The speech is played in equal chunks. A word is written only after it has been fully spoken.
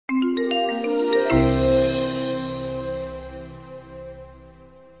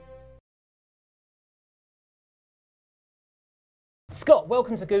Scott,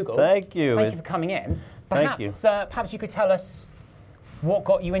 welcome to Google. Thank you. Thank you for coming in. Thank you. Perhaps you could tell us what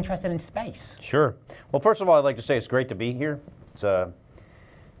got you interested in space. Sure. Well, first of all, I'd like to say it's great to be here. It's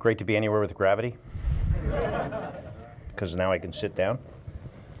great to be anywhere with gravity, because now I can sit down.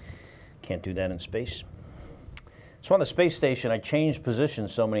 Can't do that in space. So on the space station, I changed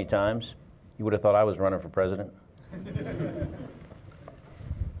positions so many times, you would have thought I was running for president.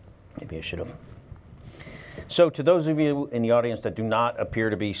 Maybe I should have. So to those of you in the audience that do not appear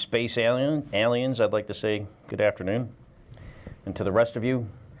to be space aliens, I'd like to say good afternoon. And to the rest of you,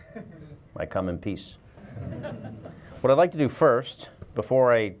 I come in peace. What I'd like to do first,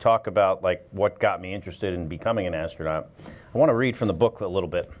 before I talk about what got me interested in becoming an astronaut, I want to read from the book a little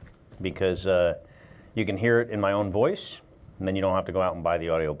bit, because you can hear it in my own voice, and then you don't have to go out and buy the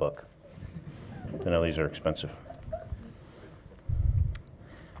audiobook. I know these are expensive.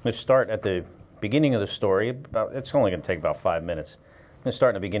 Let's start at the beginning of the story. It's only going to take about 5 minutes. I'm going to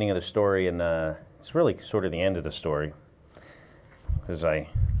start in the beginning of the story, and it's really sort of the end of the story, because I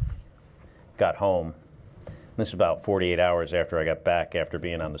got home. This is about 48 hours after I got back after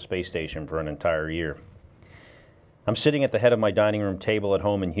being on the space station for an entire year. I'm sitting at the head of my dining room table at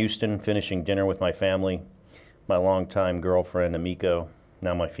home in Houston, finishing dinner with my family, my longtime girlfriend, Amiko,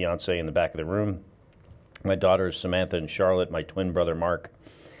 now my fiance, in the back of the room, my daughters, Samantha and Charlotte, my twin brother, Mark,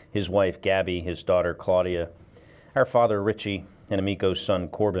 his wife, Gabby, his daughter, Claudia, our father, Richie, and Amiko's son,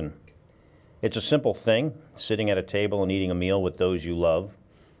 Corbin. It's a simple thing, sitting at a table and eating a meal with those you love,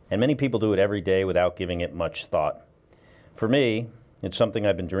 and many people do it every day without giving it much thought. For me, it's something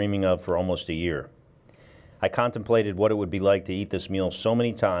I've been dreaming of for almost a year. I contemplated what it would be like to eat this meal so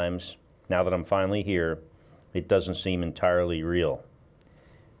many times. Now that I'm finally here, it doesn't seem entirely real.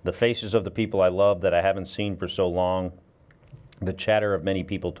 The faces of the people I love that I haven't seen for so long, the chatter of many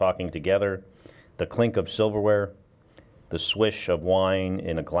people talking together, the clink of silverware, the swish of wine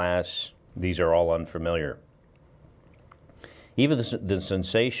in a glass, these are all unfamiliar. Even the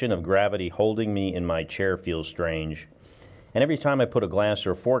sensation of gravity holding me in my chair feels strange. And every time I put a glass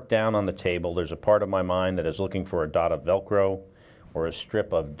or a fork down on the table, there's a part of my mind that is looking for a dot of Velcro or a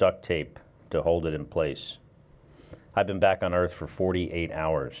strip of duct tape to hold it in place. I've been back on Earth for 48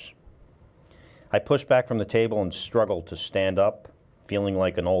 hours. I push back from the table and struggle to stand up, feeling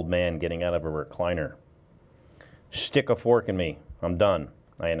like an old man getting out of a recliner. Stick a fork in me. I'm done,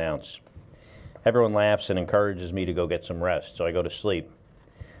 I announce. Everyone laughs and encourages me to go get some rest, so I go to sleep.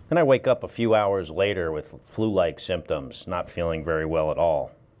 Then I wake up a few hours later with flu-like symptoms, not feeling very well at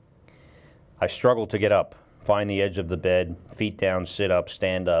all. I struggle to get up, find the edge of the bed, feet down, sit up,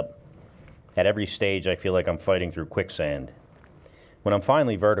 stand up. At every stage, I feel like I'm fighting through quicksand. When I'm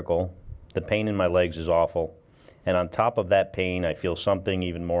finally vertical, the pain in my legs is awful, and on top of that pain, I feel something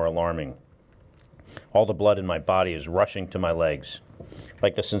even more alarming. All the blood in my body is rushing to my legs,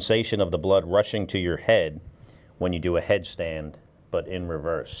 like the sensation of the blood rushing to your head when you do a headstand, but in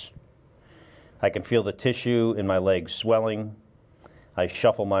reverse. I can feel the tissue in my legs swelling. I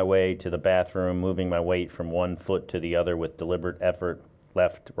shuffle my way to the bathroom, moving my weight from one foot to the other with deliberate effort,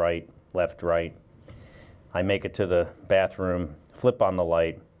 left, right, left, right. I make it to the bathroom, flip on the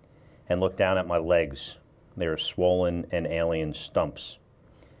light, and look down at my legs. They are swollen and alien stumps,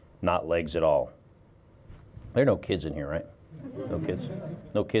 not legs at all. There are no kids in here, right? No kids?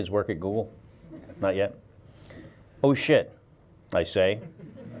 No kids work at Google? Not yet? Oh shit, I say.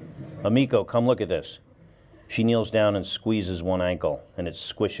 Amiko, come look at this. She kneels down and squeezes one ankle, and it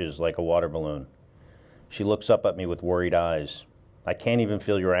squishes like a water balloon. She looks up at me with worried eyes. I can't even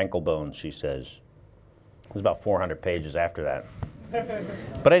feel your ankle bones, she says. It was about 400 pages after that.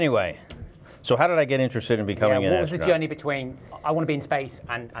 But anyway, so how did I get interested in becoming an astronaut? What was the journey between I want to be in space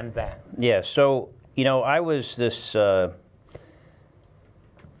and there? Yeah, so, you know, I was this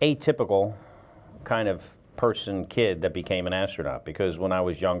atypical kind of kid that became an astronaut, because when I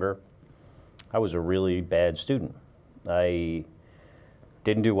was younger, I was a really bad student. I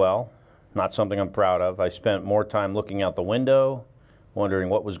didn't do well, not something I'm proud of. I spent more time looking out the window, wondering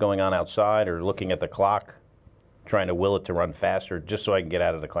what was going on outside, or looking at the clock, trying to will it to run faster just so I can get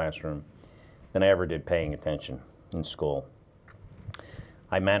out of the classroom, than I ever did paying attention in school.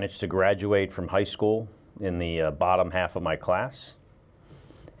 I managed to graduate from high school in the bottom half of my class,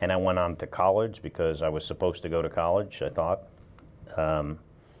 and I went on to college because I was supposed to go to college, I thought. I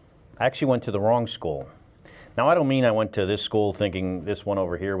actually went to the wrong school. Now, I don't mean I went to this school thinking this one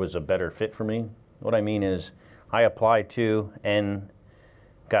over here was a better fit for me. What I mean is I applied to and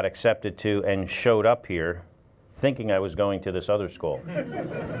got accepted to and showed up here thinking I was going to this other school.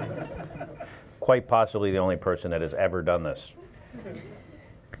 Quite possibly the only person that has ever done this.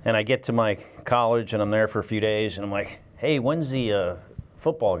 And I get to my college and I'm there for a few days and I'm like, hey, when's the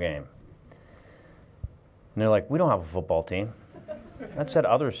football game? And they're like, we don't have a football team. That's that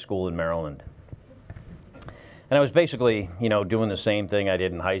other school in Maryland. And I was basically, you know, doing the same thing I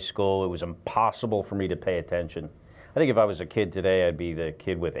did in high school. It was impossible for me to pay attention. I think if I was a kid today, I'd be the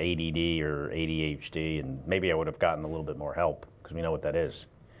kid with ADD or ADHD, and maybe I would have gotten a little bit more help, because we know what that is.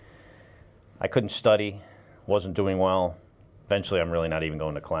 I couldn't study, wasn't doing well. Eventually, I'm really not even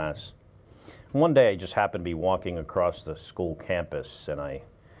going to class. One day, I just happened to be walking across the school campus, and I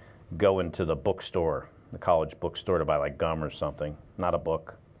go into the bookstore, the college bookstore, to buy like gum or something. Not a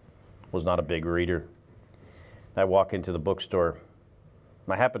book. Was not a big reader. I walk into the bookstore,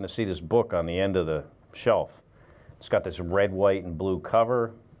 and I happen to see this book on the end of the shelf. It's got this red, white, and blue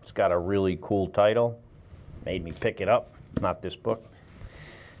cover. It's got a really cool title. Made me pick it up. Not this book.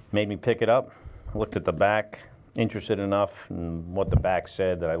 Made me pick it up. Looked at the back, interested enough in what the back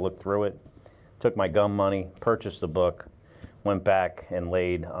said that I looked through it. Took my gum money, purchased the book, went back and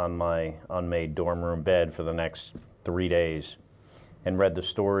laid on my unmade dorm room bed for the next 3 days and read the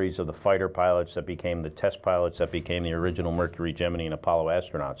stories of the fighter pilots that became the test pilots that became the original Mercury, Gemini, and Apollo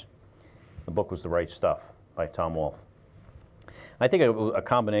astronauts. The book was The Right Stuff by Tom Wolfe. I think a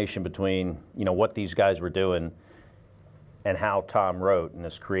combination between, you know, what these guys were doing and how Tom wrote in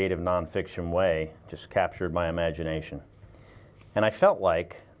this creative nonfiction way just captured my imagination. And I felt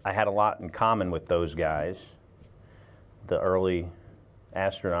like I had a lot in common with those guys, the early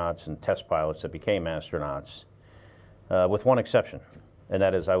astronauts and test pilots that became astronauts, with one exception, and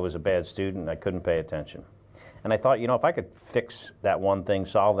that is I was a bad student and I couldn't pay attention. And I thought, you know, if I could fix that one thing,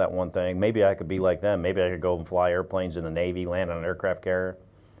 solve that one thing, maybe I could be like them. Maybe I could go and fly airplanes in the Navy, land on an aircraft carrier.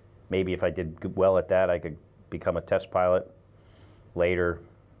 Maybe if I did well at that, I could become a test pilot, later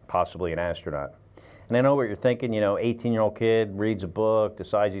possibly an astronaut. And I know what you're thinking, you know, 18-year-old kid reads a book,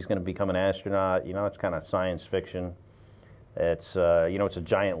 decides he's going to become an astronaut. You know, it's kind of science fiction. It's, you know, it's a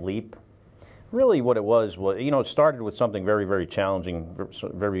giant leap. Really what it was, you know, it started with something very, very challenging,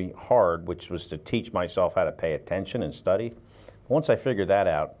 very hard, which was to teach myself how to pay attention and study. Once I figured that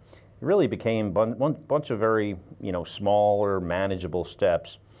out, it really became one bunch of very, you know, smaller, manageable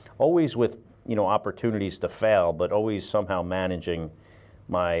steps, always with, you know, opportunities to fail, but always somehow managing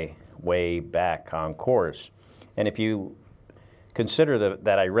my way back on course. And if you consider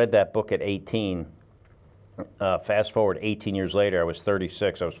that I read that book at 18, fast forward 18 years later, I was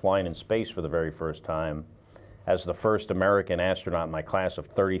 36. I was flying in space for the very first time as the first American astronaut in my class of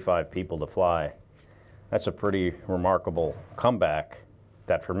 35 people to fly. That's a pretty remarkable comeback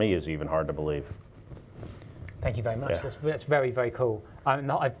that for me is even hard to believe. Thank you very much. Yeah. That's very, very cool.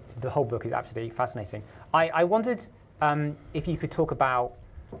 The whole book is absolutely fascinating. I wondered if you could talk about,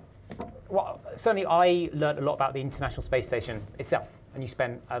 well, certainly I learned a lot about the International Space Station itself. And you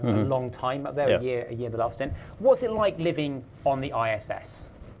spent a long time up there, Yeah. a year the last stint. What's it like living on the ISS?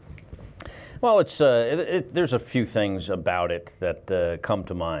 Well, it's there's a few things about it that come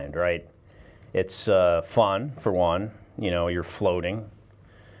to mind, right? It's fun, for one. You know, you're floating,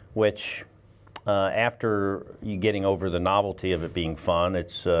 which after you getting over the novelty of it being fun,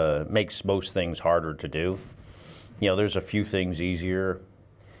 it's makes most things harder to do. You know, there's a few things easier.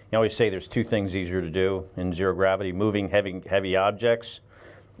 You always say there's two things easier to do in zero gravity: moving heavy objects,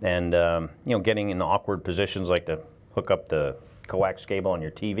 and you know, getting in awkward positions like to hook up the coax cable on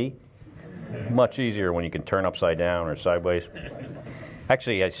your TV. Much easier when you can turn upside down or sideways.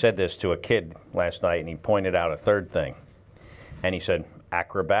 Actually, I said this to a kid last night, and he pointed out a third thing. And he said,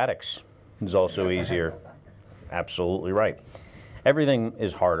 acrobatics is also easier. Absolutely right. Everything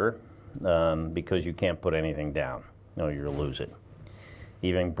is harder because you can't put anything down. No, you'll lose it.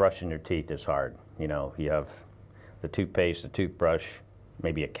 Even brushing your teeth is hard. You know, you have the toothpaste, the toothbrush,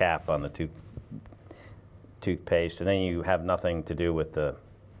 maybe a cap on the toothpaste, and then you have nothing to do with the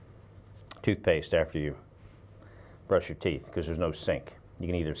toothpaste after you brush your teeth because there's no sink. You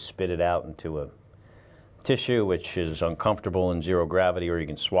can either spit it out into a tissue, which is uncomfortable in zero gravity, or you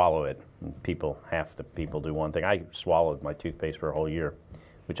can swallow it. And half the people do one thing. I swallowed my toothpaste for a whole year,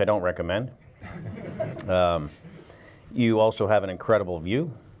 which I don't recommend. You also have an incredible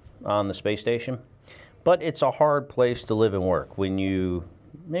view on the space station, but it's a hard place to live and work. Maybe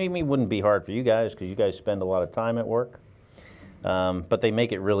it wouldn't be hard for you guys because you guys spend a lot of time at work, but they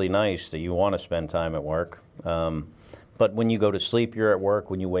make it really nice that you want to spend time at work. But when you go to sleep, you're at work.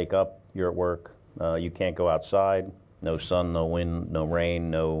 When you wake up, you're at work. You can't go outside. No sun, no wind, no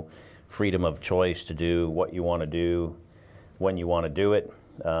rain, no freedom of choice to do what you want to do when you want to do it.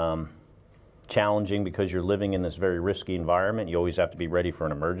 Challenging because you're living in this very risky environment. You always have to be ready for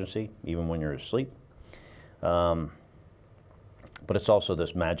an emergency, even when you're asleep. But it's also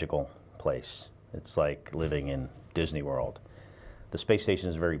this magical place It's like living in Disney World. The space station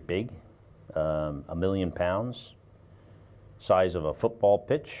is very big, 1 million pounds, size of a football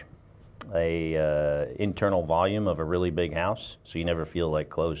pitch, internal volume of a really big house, so you never feel like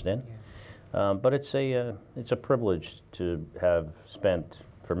closed in. Yeah. But it's a privilege to have spent,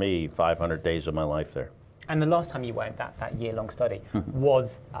 for me, 500 days of my life there. And the last time you went, that year-long study,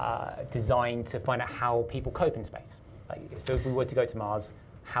 was designed to find out how people cope in space. Like, so if we were to go to Mars,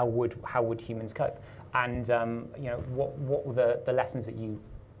 how would humans cope? And you know, what were the lessons that you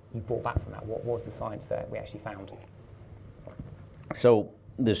brought back from that? What was the science that we actually found? So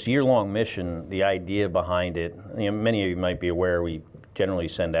this year-long mission, the idea behind it, you know, many of you might be aware, we generally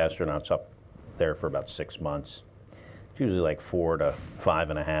send astronauts up there for about 6 months. It's usually like 4 to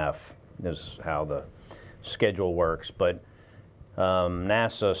 5.5 is how the schedule works. But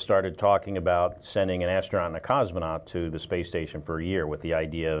NASA started talking about sending an astronaut and a cosmonaut to the space station for a year with the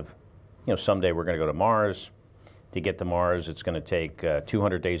idea of, you know, someday we're going to go to Mars. To get to Mars, it's going to take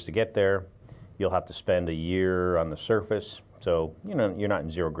 200 days to get there. You'll have to spend a year on the surface. So, you know, you're not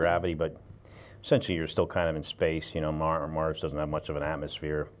in zero gravity, but essentially you're still kind of in space. You know, Mars doesn't have much of an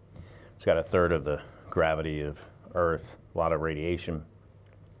atmosphere. It's got 1/3 of the gravity of Earth, a lot of radiation.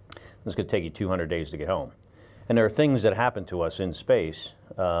 It's going to take you 200 days to get home. And there are things that happen to us in space,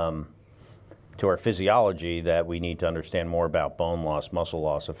 to our physiology, that we need to understand more about: bone loss, muscle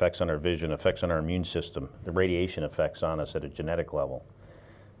loss, effects on our vision, effects on our immune system, the radiation effects on us at a genetic level.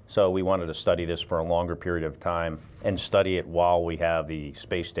 So we wanted to study this for a longer period of time and study it while we have the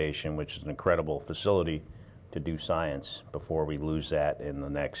space station, which is an incredible facility to do science, before we lose that in the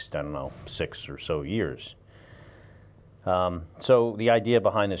next, I don't know, 6 or so years. So the idea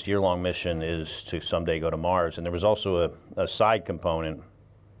behind this year-long mission is to someday go to Mars. And there was also a side component.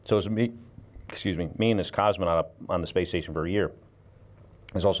 So it was me and this cosmonaut up on the space station for a year.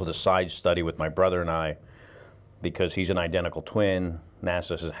 There's also the side study with my brother and I, because he's an identical twin.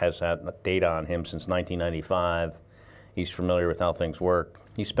 NASA has had data on him since 1995. He's familiar with how things work.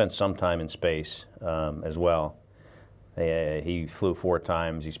 He spent some time in space as well. He flew 4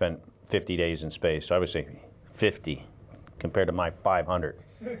 times. He spent 50 days in space. So I would say 50 compared to my 500.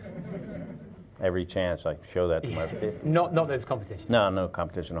 Every chance I show that to my 50. Not there's competition. No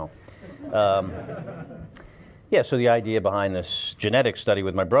competition at all. Yeah, so the idea behind this genetic study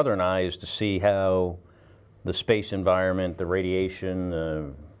with my brother and I is to see how the space environment, the radiation,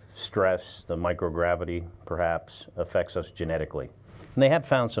 the stress, the microgravity perhaps affects us genetically. And they have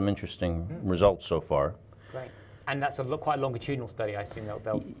found some interesting results so far. Great. And that's quite a longitudinal study, I assume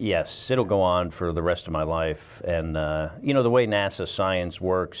they'll... Yes, it'll go on for the rest of my life. And, you know, the way NASA science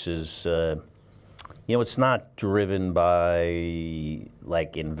works is, you know, it's not driven by,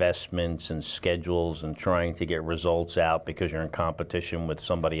 like, investments and schedules and trying to get results out because you're in competition with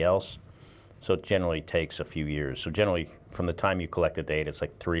somebody else. So it generally takes a few years. So generally, from the time you collect the data, it's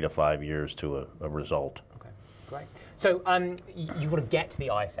like 3 to 5 years to a result. Okay, great. So you want to get to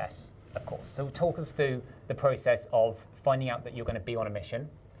the ISS, of course. So talk us through the process of finding out that you're going to be on a mission,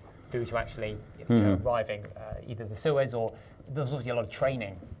 through to actually arriving either the Suez, or there's obviously a lot of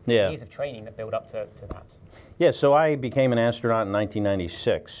training, years of training that build up to that. Yeah, so I became an astronaut in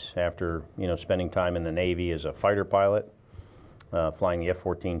 1996 after, you know, spending time in the Navy as a fighter pilot, flying the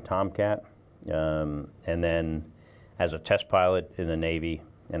F-14 Tomcat. And then as a test pilot in the Navy,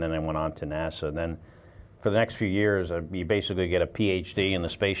 and then I went on to NASA. And then for the next few years, you basically get a PhD in the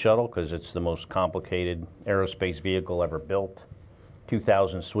space shuttle, because it's the most complicated aerospace vehicle ever built.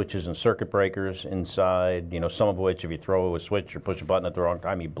 2,000 switches and circuit breakers inside, you know, some of which, if you throw a switch or push a button at the wrong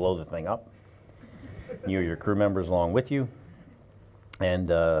time, you blow the thing up. You or your crew members along with you. And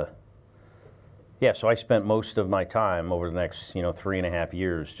yeah, so I spent most of my time over the next, you know, 3.5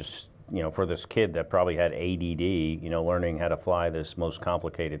 years just, you know, for this kid that probably had ADD, you know, learning how to fly this most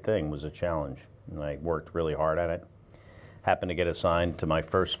complicated thing was a challenge. And I worked really hard at it. Happened to get assigned to my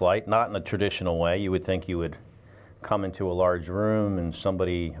first flight, not in a traditional way. You would think you would come into a large room and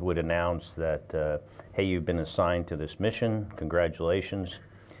somebody would announce that, hey, you've been assigned to this mission, congratulations.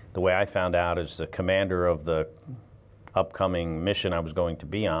 The way I found out is the commander of the upcoming mission I was going to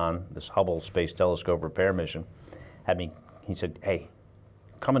be on, this Hubble Space Telescope repair mission, he said, hey,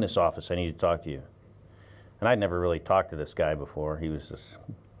 come in this office, I need to talk to you. And I'd never really talked to this guy before. He was this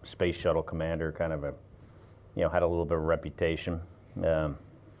space shuttle commander, kind of you know, had a little bit of reputation.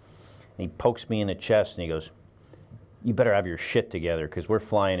 He pokes me in the chest and he goes, you better have your shit together, because we're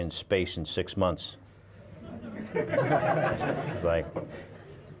flying in space in 6 months. Like,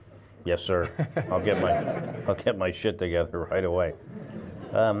 yes, sir. I'll get my shit together right away.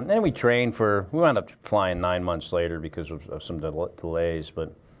 And we wound up flying 9 months later because of some delays,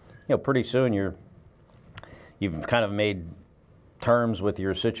 but pretty soon you've kind of made terms with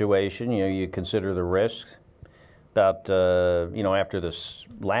your situation. You consider the risks. About, after this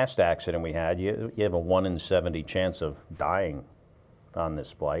last accident we had, you have a 1 in 70 chance of dying on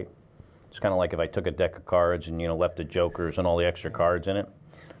this flight. It's kind of like if I took a deck of cards and, left the jokers and all the extra cards in it.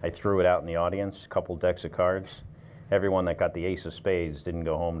 I threw it out in the audience, a couple decks of cards. Everyone that got the ace of spades didn't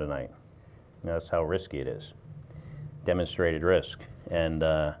go home tonight. That's how risky it is. Demonstrated risk. And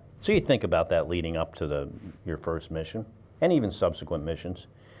so you think about that leading up to your first mission and even subsequent missions.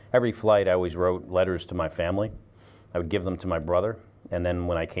 Every flight I always wrote letters to my family. I would give them to my brother, and then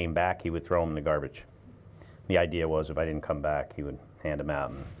when I came back, he would throw them in the garbage. The idea was if I didn't come back, he would hand them out,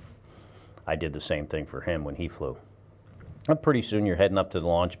 and I did the same thing for him when he flew. And pretty soon you're heading up to the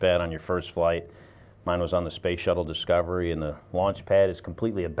launch pad on your first flight. Mine was on the Space Shuttle Discovery, and the launch pad is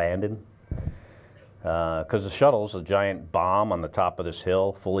completely abandoned because the shuttle's a giant bomb on the top of this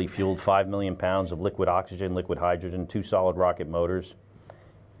hill, fully fueled 5 million pounds of liquid oxygen, liquid hydrogen, 2 solid rocket motors.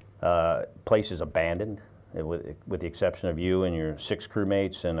 Place is abandoned, with the exception of you and your 6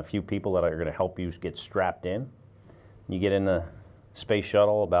 crewmates and a few people that are going to help you get strapped in. You get in the space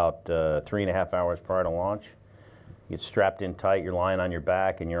shuttle about 3.5 hours prior to launch. You get strapped in tight, you're lying on your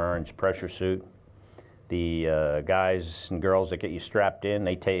back in your orange pressure suit. The guys and girls that get you strapped in,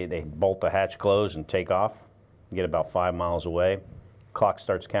 they bolt the hatch closed and take off. You get about 5 miles away. Clock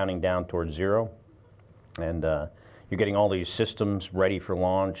starts counting down towards 0. And you're getting all these systems ready for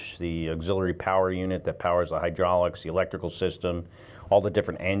launch, the auxiliary power unit that powers the hydraulics, the electrical system, all the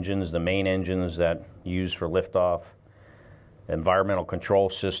different engines, the main engines that you use for liftoff, environmental control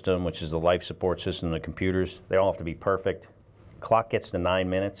system, which is the life support system, the computers. They all have to be perfect. Clock gets to 9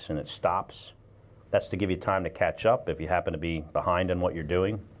 minutes and it stops. That's to give you time to catch up if you happen to be behind on what you're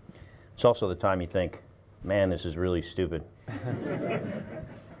doing. It's also the time you think, man, this is really stupid.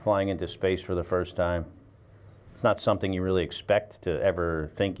 Flying into space for the first time. It's not something you really expect to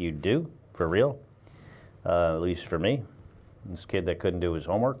ever think you'd do, for real, at least for me. This kid that couldn't do his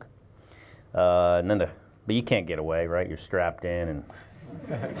homework. But you can't get away, right? You're strapped in and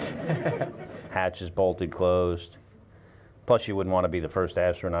hatch is bolted closed. Plus, you wouldn't want to be the first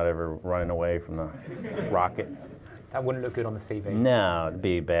astronaut ever running away from the rocket. That wouldn't look good on the CV. No, it'd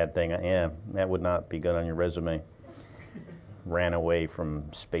be a bad thing. Yeah, that would not be good on your resume. Ran away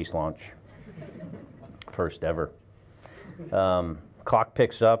from space launch. First ever. Clock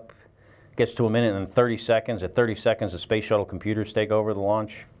picks up, gets to a minute and 30 seconds. At 30 seconds, the space shuttle computers take over the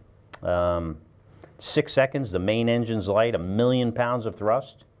launch. 6 seconds, the main engine's light, 1 million pounds of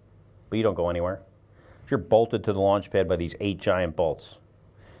thrust, but you don't go anywhere. You're bolted to the launch pad by these 8 giant bolts.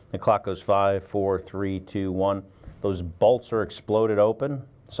 The clock goes 5, 4, 3, 2, 1. Those bolts are exploded open.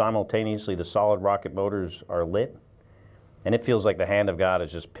 Simultaneously, the solid rocket motors are lit. And it feels like the hand of God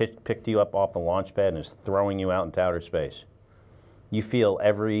has just picked you up off the launch pad and is throwing you out into outer space. You feel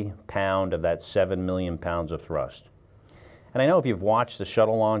every pound of that 7 million pounds of thrust. And I know if you've watched the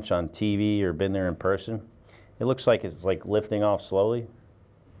shuttle launch on TV or been there in person, it looks like it's like lifting off slowly.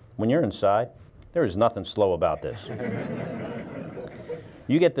 When you're inside, there is nothing slow about this.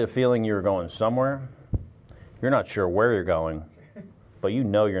 You get the feeling you're going somewhere. You're not sure where you're going, but you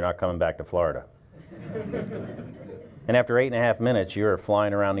know you're not coming back to Florida. And after 8.5 minutes, you're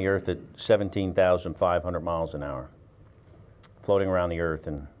flying around the Earth at 17,500 miles an hour, floating around the Earth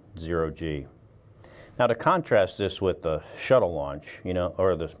in 0G. Now, to contrast this with the shuttle launch,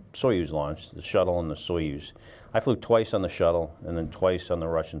 or the Soyuz launch, the shuttle and the Soyuz, I flew twice on the shuttle and then twice on the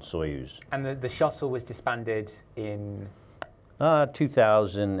Russian Soyuz. And the shuttle was disbanded in?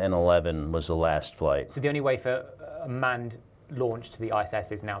 2011 was the last flight. So the only way for a manned launch to the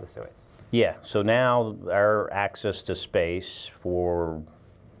ISS is now the Soyuz? Yeah, so now our access to space for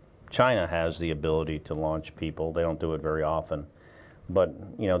China has the ability to launch people. They don't do it very often.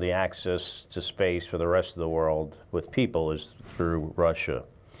 But, the access to space for the rest of the world with people is through Russia.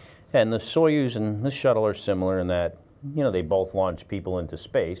 And the Soyuz and the shuttle are similar in that, they both launch people into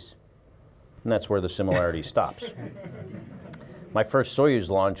space, and that's where the similarity stops. My first Soyuz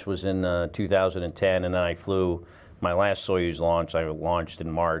launch was in 2010, and then I flew my last Soyuz launch. I launched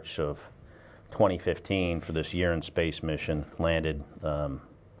in March of 2015 for this year in space mission, landed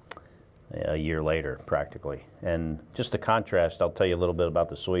a year later, practically. And just to contrast, I'll tell you a little bit about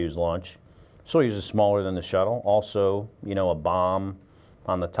the Soyuz launch. Soyuz is smaller than the shuttle. Also, a bomb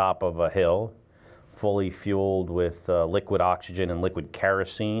on the top of a hill, fully fueled with liquid oxygen and liquid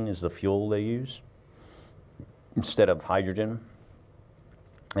kerosene is the fuel they use instead of hydrogen.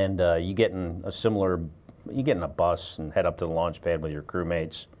 And you get in a bus and head up to the launch pad with your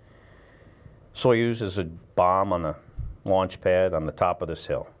crewmates. Soyuz is a bomb on the launch pad on the top of this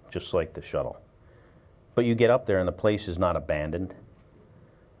hill. just like the shuttle. But you get up there and the place is not abandoned.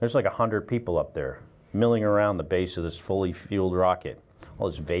 There's like 100 people up there milling around the base of this fully fueled rocket. All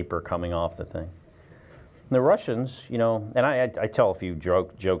this vapor coming off the thing. And the Russians, you know, and I tell a few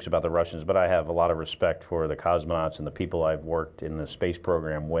jokes about the Russians, but I have a lot of respect for the cosmonauts and the people I've worked in the space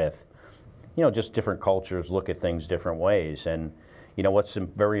program with. You know, just different cultures look at things different ways. And, you know, what's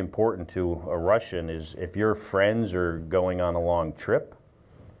very important to a Russian is if your friends are going on a long trip,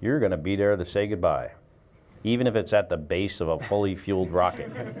 you're going to be there to say goodbye, even if it's at the base of a fully fueled rocket.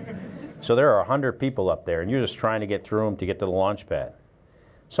 So there are 100 people up there, and you're just trying to get through them to get to the launch pad.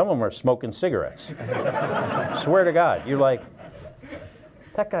 Some of them are smoking cigarettes. Swear to God, you're like,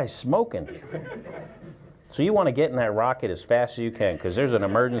 that guy's smoking. So you want to get in that rocket as fast as you can, because there's an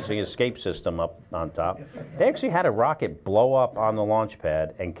emergency escape system up on top. They actually had a rocket blow up on the launch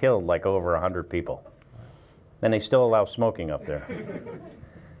pad and killed like over 100 people. And they still allow smoking up there.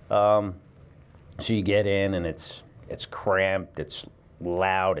 So you get in, and it's cramped, it's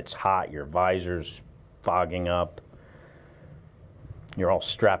loud, it's hot, your visor's fogging up. You're all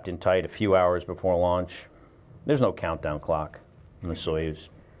strapped in tight a few hours before launch. There's no countdown clock in the Soyuz.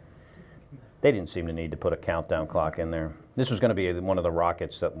 They didn't seem to need to put a countdown clock in there. This was going to be one of the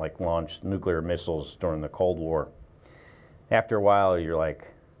rockets that like launched nuclear missiles during the Cold War. After a while, you're like,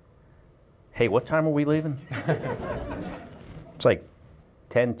 hey, what time are we leaving? It's like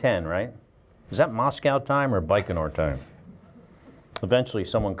 10:10, right? Is that Moscow time or Baikonur time? Eventually,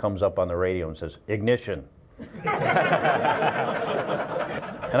 someone comes up on the radio and says, ignition.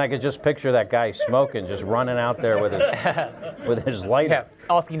 And I could just picture that guy smoking, just running out there with his lighter.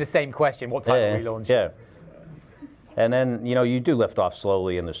 Yeah, asking the same question, what time are we launching? Yeah. And then, you know, you do lift off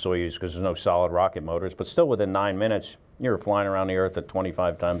slowly in the Soyuz because there's no solid rocket motors, but still within 9 minutes, you're flying around the Earth at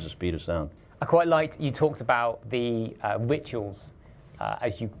 25 times the speed of sound. I quite liked, you talked about the rituals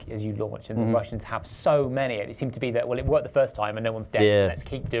as you launch, and the Russians have so many. It seemed to be that, well, it worked the first time and no one's dead, so let's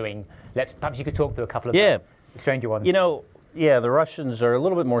keep doing. Perhaps you could talk through a couple of the stranger ones. You know, yeah, the Russians are a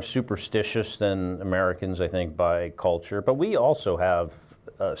little bit more superstitious than Americans, I think, by culture. But we also have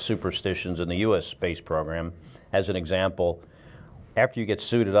superstitions in the U.S. space program. As an example, after you get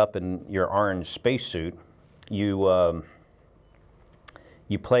suited up in your orange spacesuit, you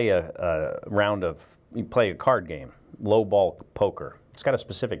play you play a card game, low ball poker. It's got a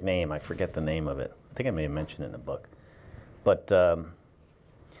specific name. I forget the name of it. I think I may have mentioned it in the book. But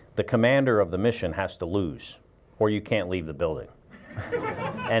the commander of the mission has to lose, or you can't leave the building.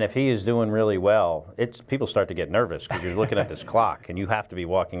 And if he is doing really well, people start to get nervous because you're looking at this clock, and you have to be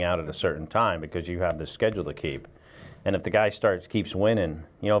walking out at a certain time because you have this schedule to keep. And if the guy keeps winning,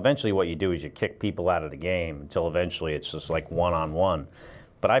 you know, eventually what you do is you kick people out of the game until eventually it's just like one-on-one.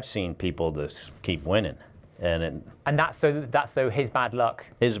 But I've seen people just keep winning. And that's so his bad luck.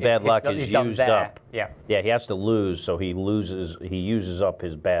 His bad luck is used up. Yeah. Yeah, he has to lose, so he uses up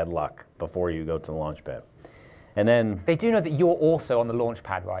his bad luck before you go to the launch pad. And then they do know that you're also on the launch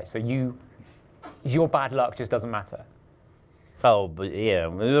pad, right? So your bad luck just doesn't matter. Oh, but yeah,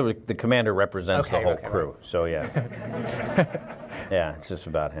 the commander represents the whole crew. Right. So yeah. Yeah, it's just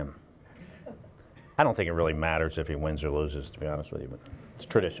about him. I don't think it really matters if he wins or loses, to be honest with you, but it's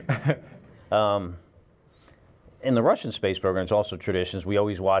tradition. In the Russian space program, it's also traditions. We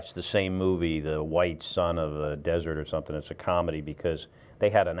always watch the same movie, The White Sun of the Desert or something. It's a comedy because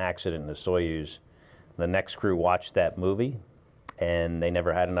they had an accident in the Soyuz. The next crew watched that movie, and they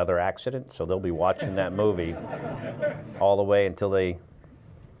never had another accident, so they'll be watching that movie all the way until they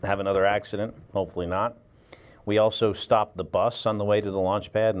have another accident, hopefully not. We also stopped the bus on the way to the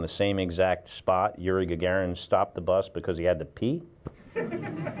launch pad in the same exact spot. Yuri Gagarin stopped the bus because he had to pee.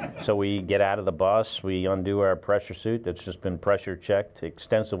 So we get out of the bus, we undo our pressure suit that's just been pressure checked,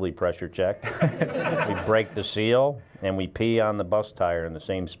 extensively pressure checked. We break the seal, and we pee on the bus tire in the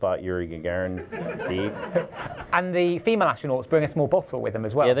same spot Yuri Gagarin peed. And the female astronauts bring a small bottle with them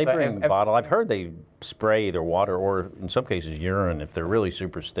as well. Yeah, they bring a bottle. I've heard they spray either water or, in some cases, urine. If they're really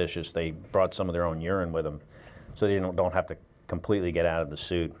superstitious, they brought some of their own urine with them so they don't have to completely get out of the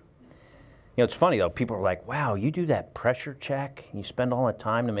suit. You know, it's funny, though. People are like, wow, you do that pressure check, you spend all that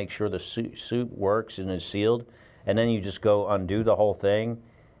time to make sure the suit works and is sealed, and then you just go undo the whole thing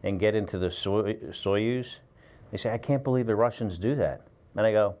and get into the Soyuz. They say, I can't believe the Russians do that. And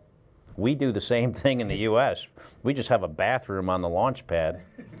I go, we do the same thing in the U.S. We just have a bathroom on the launch pad,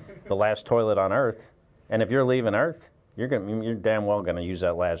 the last toilet on Earth, and if you're leaving Earth, you're damn well going to use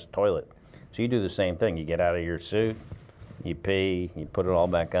that last toilet. So you do the same thing. You get out of your suit, you pee, you put it all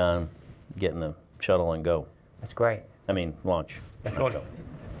back on, get in the shuttle and go. That's great. I mean, launch. That's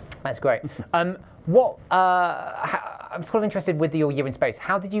great. I'm sort of interested with your year in space.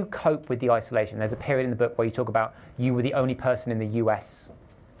 How did you cope with the isolation? There's a period in the book where you talk about you were the only person in the US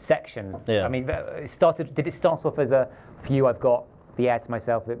section. Yeah. I mean, did it start off as a few, I've got the air to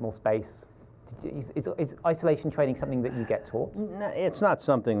myself, a bit more space? Is isolation training something that you get taught? No, it's not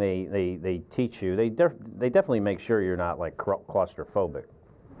something they teach you. They definitely make sure you're not like claustrophobic.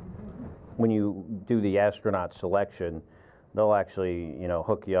 When you do the astronaut selection, they'll actually,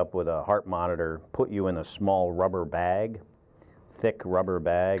 hook you up with a heart monitor, put you in a small rubber bag, thick rubber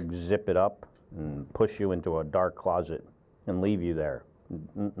bag, zip it up, and push you into a dark closet and leave you there,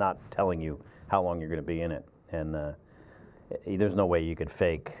 not telling you how long you're going to be in it. And there's no way you could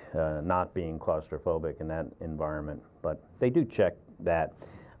fake not being claustrophobic in that environment. But they do check that.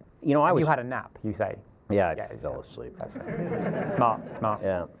 You had a nap, you say? Yeah, I fell asleep. Smart.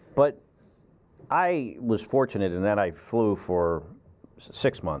 Yeah, but I was fortunate in that I flew for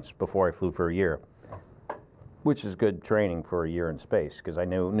 6 months before I flew for a year, which is good training for a year in space because I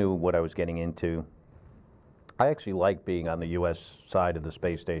knew what I was getting into. I actually like being on the U.S. side of the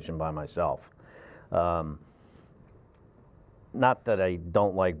space station by myself. Not that I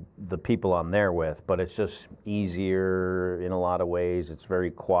don't like the people I'm there with, but it's just easier in a lot of ways. It's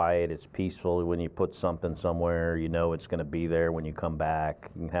very quiet. It's peaceful. When you put something somewhere, you know it's going to be there when you come back.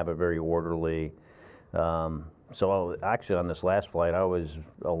 You can have it very orderly. So actually on this last flight, I was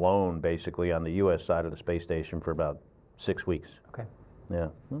alone basically on the U.S. side of the space station for about 6 weeks. Okay. Yeah,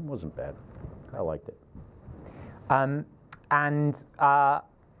 it wasn't bad. I liked it. But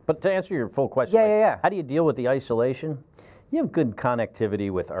to answer your full question, how do you deal with the isolation? You have good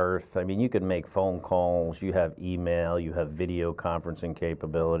connectivity with Earth. I mean, you can make phone calls, you have email, you have video conferencing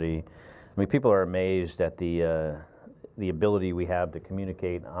capability. I mean, people are amazed at the ability we have to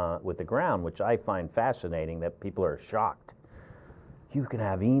communicate with the ground, which I find fascinating, that people are shocked. You can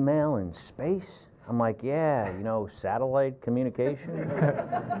have email in space? I'm like, yeah, satellite communication,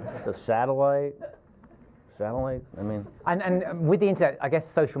 the satellite, I mean. And with the internet, I guess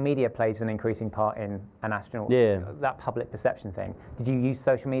social media plays an increasing part in an astronaut. Yeah. That public perception thing. Did you use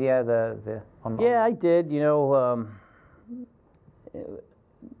social media, the online? Yeah, I did.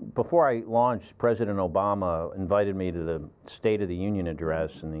 Before I launched, President Obama invited me to the State of the Union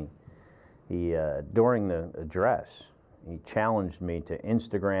address, and he during the address, he challenged me to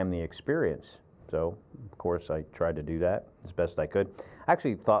Instagram the experience. So, of course, I tried to do that as best I could. I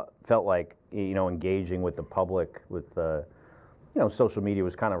actually felt like, engaging with the public with, social media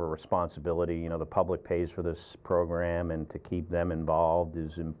was kind of a responsibility. The public pays for this program, and to keep them involved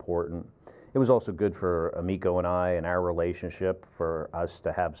is important. It was also good for Amico and I and our relationship, for us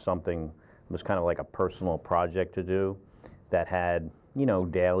to have something that was kind of like a personal project to do that had,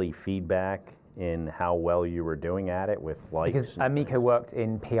 daily feedback in how well you were doing at it with likes. Because Amico worked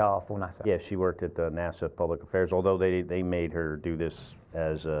in PR for NASA. Yeah, she worked at the NASA Public Affairs, although they made her do this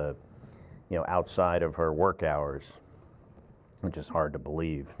as outside of her work hours, which is hard to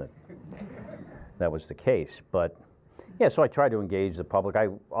believe that was the case. But yeah, so I tried to engage the public. I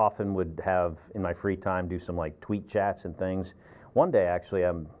often would have, in my free time, do some like tweet chats and things. One day, actually,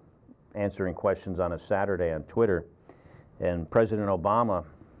 I'm answering questions on a Saturday on Twitter, and President Obama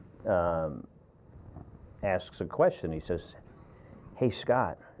asks a question. He says, "Hey,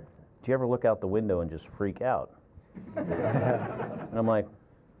 Scott, do you ever look out the window and just freak out?" And I'm like,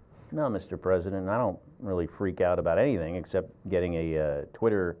 "No, Mr. President, I don't really freak out about anything except getting a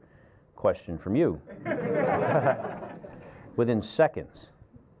Twitter question from you." Within seconds,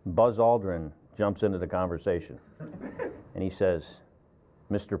 Buzz Aldrin jumps into the conversation, and he says,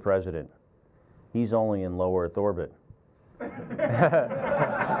 "Mr. President, he's only in low Earth orbit."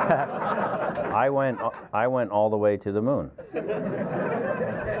 I went all the way to the moon.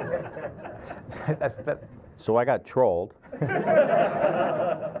 So I got trolled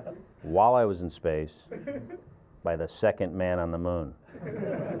while I was in space by the second man on the moon.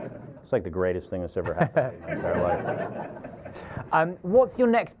 It's like the greatest thing that's ever happened in my entire life. What's your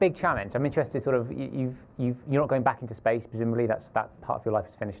next big challenge? I'm interested. Sort of, you're not going back into space. Presumably, that part of your life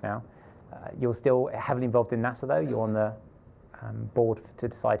is finished now. You're still heavily involved in NASA, though. You're on the board to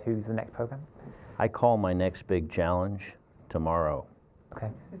decide who's the next program. I call my next big challenge tomorrow.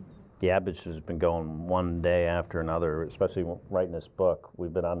 Okay. The Abbotts has been going one day after another, especially writing this book.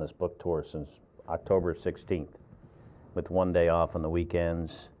 We've been on this book tour since October 16th, with one day off on the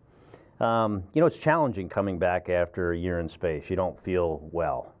weekends. It's challenging coming back after a year in space. You don't feel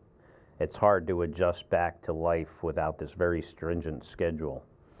well. It's hard to adjust back to life without this very stringent schedule.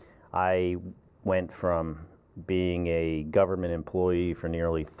 I went from being a government employee for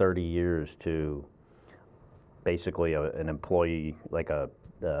nearly 30 years to basically an employee, like I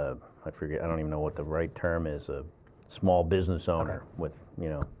don't even know what the right term is, a small business owner with, you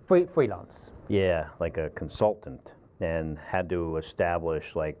know. Freelance. Yeah, like a consultant, and had to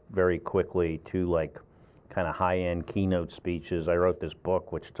establish like very quickly two like kind of high-end keynote speeches. I wrote this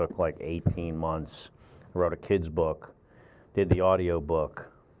book which took like 18 months. I wrote a kid's book, did the audio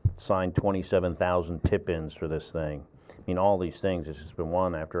book, signed 27,000 tip-ins for this thing. I mean, all these things, it's just been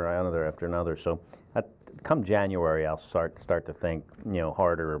one after another. So come January, I'll start to think, you know,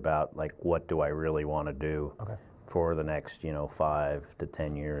 harder about like what do I really want to do for the next, you know, 5 to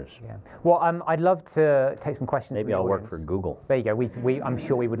 10 years. Yeah. Well, I'd love to take some questions. Maybe from the I'll audience. work for Google. There you go. I'm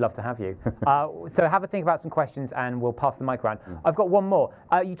sure we would love to have you. So have a think about some questions, and we'll pass the mic around. I've got one more.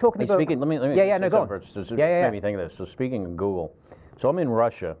 You talking about? Speaking, let me no, go on. First. Just made me think of this. So speaking of Google, so I'm in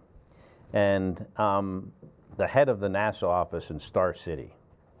Russia, and the head of the NASA office in Star City,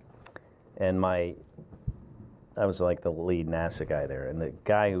 and I was like the lead NASA guy there, and the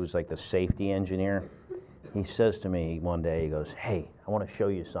guy who was like the safety engineer, he says to me one day, he goes, "Hey, I want to show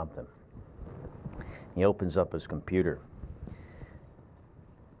you something." He opens up his computer,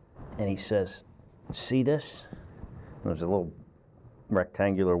 and he says, "See this?" And there's a little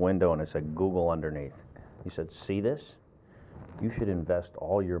rectangular window, and it said Google underneath. He said, "See this? You should invest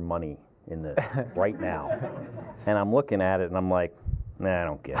all your money in this right now." And I'm looking at it, and I'm like, nah, I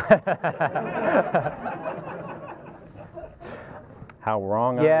don't get it. How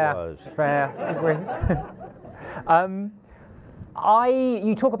wrong I was. Fair. Agree.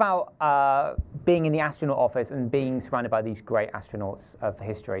 You talk about being in the astronaut office and being surrounded by these great astronauts of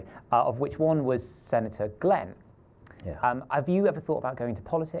history, of which one was Senator Glenn. Yeah. Have you ever thought about going to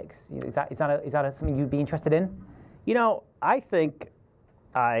politics? Is that something you'd be interested in? You know, I think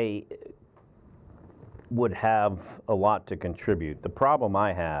I would have a lot to contribute. The problem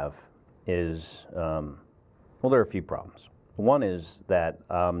I have is, well, there are a few problems. One is that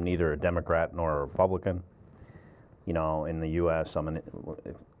I'm neither a Democrat nor a Republican. You know, in the U.S., I'm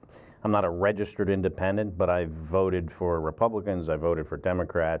not a registered independent, but I've voted for Republicans, I voted for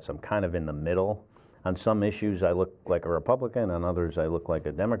Democrats. I'm kind of in the middle. On some issues, I look like a Republican. On others, I look like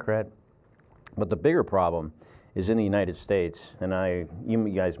a Democrat. But the bigger problem is in the United States, and you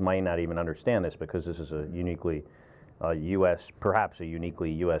guys might not even understand this because this is a uniquely U.S., perhaps a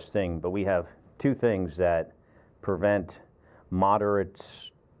uniquely U.S. thing, but we have two things that prevent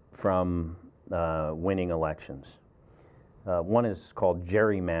moderates from winning elections. One is called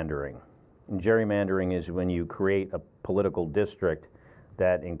gerrymandering. And gerrymandering is when you create a political district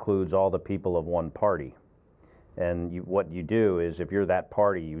that includes all the people of one party. And what you do is, if you're that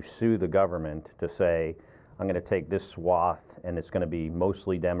party, you sue the government to say, I'm going to take this swath, and it's going to be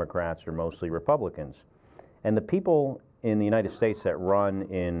mostly Democrats or mostly Republicans. And the people in the United States that run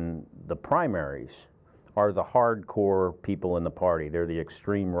in the primaries are the hardcore people in the party. They're the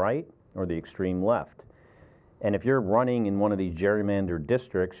extreme right or the extreme left. And if you're running in one of these gerrymandered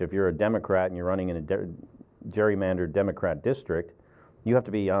districts, if you're a Democrat and you're running in a gerrymandered Democrat district, you have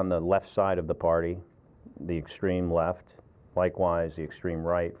to be on the left side of the party, the extreme left, likewise the extreme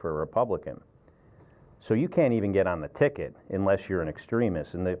right for a Republican. So you can't even get on the ticket unless you're an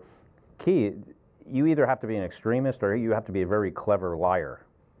extremist. And the key, you either have to be an extremist or you have to be a very clever liar.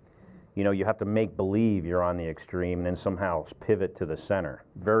 You know, you have to make believe you're on the extreme and then somehow pivot to the center.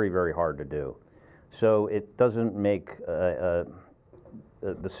 Very, very hard to do. So it doesn't make the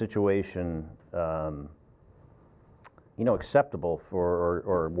situation, you know, acceptable for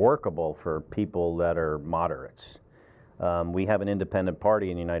or workable for people that are moderates. We have an independent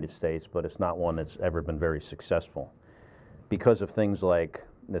party in the United States, but it's not one that's ever been very successful because of things like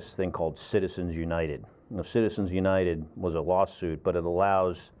this thing called Citizens United. You know, Citizens United was a lawsuit, but it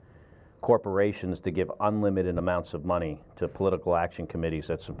allows corporations to give unlimited amounts of money to political action committees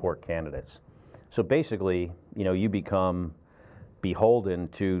that support candidates. So basically, you know, you become beholden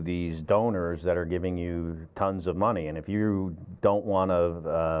to these donors that are giving you tons of money. And if you don't want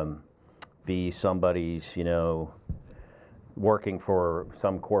to be somebody's, you know, working for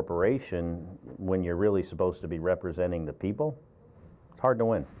some corporation when you're really supposed to be representing the people, it's hard to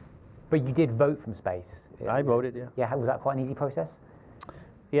win. But you did vote from space. I voted, yeah. Yeah, was that quite an easy process?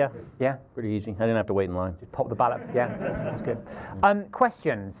 Yeah. Yeah? Pretty easy. I didn't have to wait in line. Just pop the ballot. Yeah, that's good.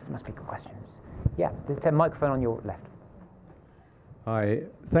 Questions? Must be good questions. Yeah, there's a microphone on your left. Hi,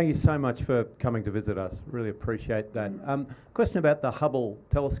 thank you so much for coming to visit us. Really appreciate that. Question about the Hubble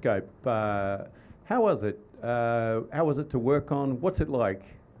telescope. How was it? How was it to work on? What's it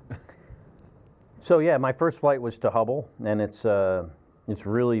like? So yeah, my first flight was to Hubble, and it's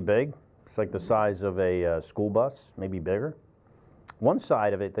really big. It's like the size of a school bus, maybe bigger. One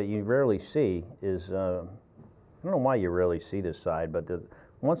side of it that you rarely see is, I don't know why you rarely see this side, but the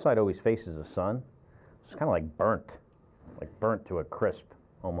one side always faces the sun. It's kind of like burnt. like burnt to a crisp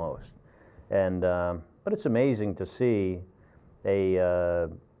almost. And but it's amazing to see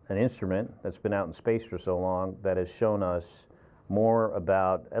an instrument that's been out in space for so long that has shown us more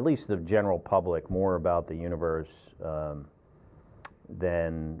about, at least the general public, more about the universe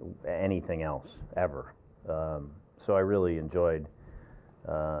than anything else ever. So I really enjoyed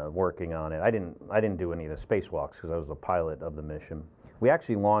working on it. I didn't do any of the spacewalks because I was the pilot of the mission. We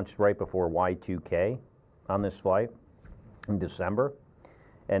actually launched right before Y2K on this flight in December,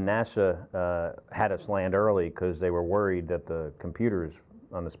 and NASA had us land early because they were worried that the computers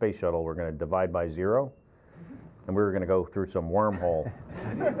on the space shuttle were going to divide by 0, and we were going to go through some wormhole,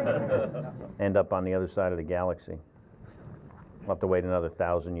 end up on the other side of the galaxy. We'll have to wait another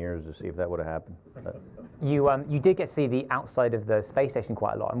 1,000 years to see if that would have happened. You did get to see the outside of the space station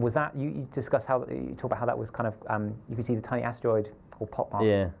quite a lot, and was that you discussed how you talk about how that was kind of you could see the tiny asteroid or pop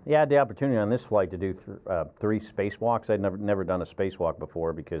markers? Yeah. I had the opportunity on this flight to do 3 spacewalks. I'd never done a spacewalk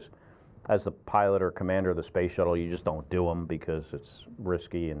before because, as the pilot or commander of the space shuttle, you just don't do them because it's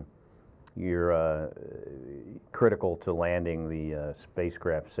risky and you're critical to landing the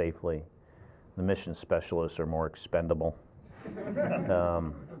spacecraft safely. The mission specialists are more expendable.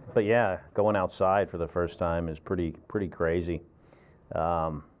 But yeah, going outside for the first time is pretty crazy.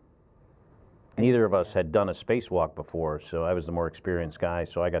 Neither of us had done a spacewalk before, so I was the more experienced guy,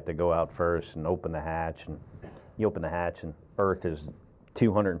 so I got to go out first and open the hatch. And you open the hatch and Earth is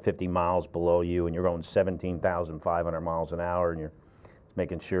 250 miles below you, and you're going 17,500 miles an hour, and you're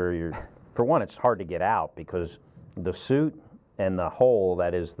making sure you're... For one, it's hard to get out because the suit and the hole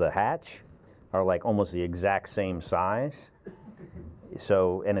that is the hatch are like almost the exact same size.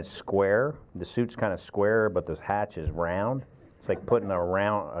 So, and it's square. The suit's kind of square, but the hatch is round. It's like putting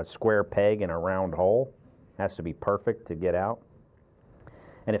a square peg in a round hole. It has to be perfect to get out.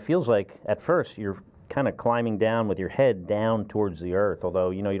 And it feels like, at first, you're kind of climbing down with your head down towards the Earth, although,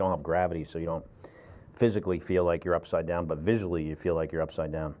 you know, you don't have gravity, so you don't physically feel like you're upside down, but visually you feel like you're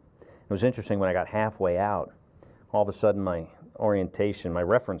upside down. It was interesting when I got halfway out, all of a sudden my orientation, my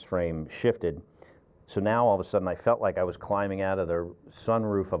reference frame shifted. So now all of a sudden I felt like I was climbing out of the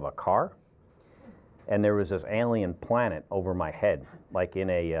sunroof of a car, and there was this alien planet over my head, like in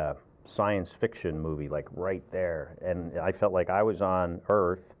a science fiction movie, like right there. And I felt like I was on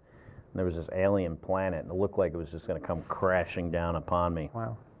Earth, and there was this alien planet, and it looked like it was just going to come crashing down upon me.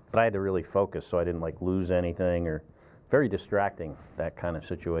 Wow. But I had to really focus so I didn't like lose anything, or very distracting, that kind of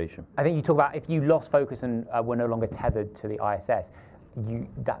situation. I think you talk about if you lost focus and were no longer tethered to the ISS,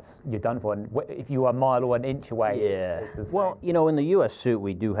 you're done for. And if you are a mile or an inch away, it's well, you know, in the U.S. suit,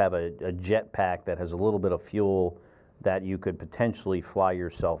 we do have a jet pack that has a little bit of fuel that you could potentially fly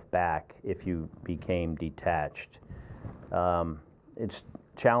yourself back if you became detached. It's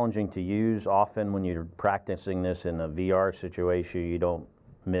challenging to use. Often when you're practicing this in a VR situation, you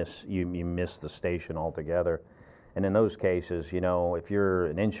miss the station altogether. And in those cases, you know, if you're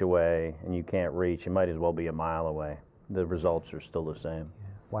an inch away and you can't reach, you might as well be a mile away. The results are still the same.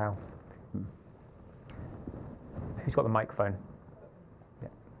 Wow. Who's got the microphone?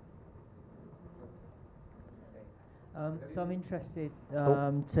 So I'm interested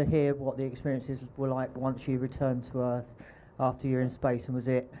to hear what the experiences were like once you returned to Earth after you're in space, and was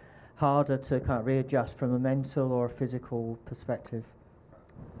it harder to kind of readjust from a mental or a physical perspective?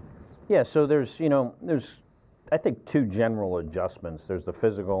 Yeah, so there's I think 2 general adjustments. There's the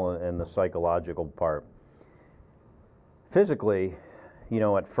physical and the psychological part. Physically, you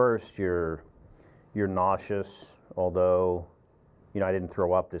know, at first you're nauseous, although, you know, I didn't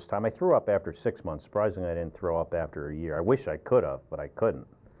throw up this time. I threw up after 6 months. Surprisingly, I didn't throw up after a year. I wish I could have, but I couldn't.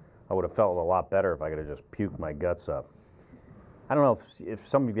 I would have felt a lot better if I could have just puked my guts up. I don't know if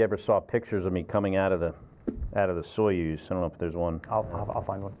some of you ever saw pictures of me coming out of the Soyuz. I don't know if there's one. I'll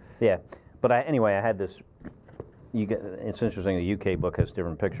find one. Yeah, but anyway, I had this. It's interesting. The UK book has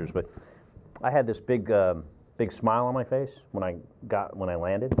different pictures, but I had this big smile on my face when I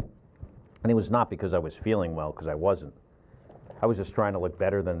landed, and it was not because I was feeling well, because I wasn't. I was just trying to look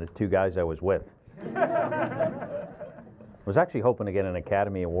better than the 2 guys I was with. I was actually hoping to get an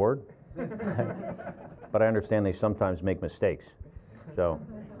Academy Award, but I understand they sometimes make mistakes. So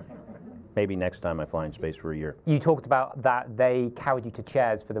maybe next time I fly in space for a year. You talked about that they carried you to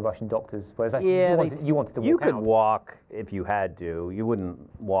chairs for the Russian doctors, whereas actually you wanted to walk out. You could walk if you had to. You wouldn't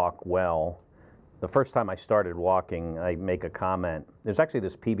walk well. The first time I started walking, I make a comment. There's actually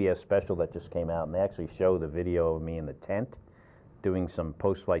this PBS special that just came out, and they actually show the video of me in the tent doing some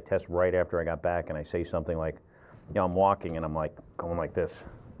post-flight tests right after I got back, and I say something like, you know, I'm walking, and I'm like going like this.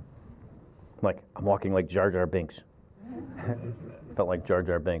 I'm walking like Jar Jar Binks. Felt like Jar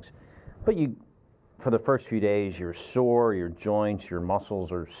Jar Binks. But for the first few days, you're sore, your joints, your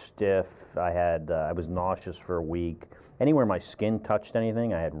muscles are stiff. I was nauseous for a week. Anywhere my skin touched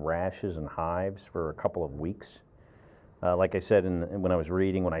anything, I had rashes and hives for a couple of weeks. Like I said, when I was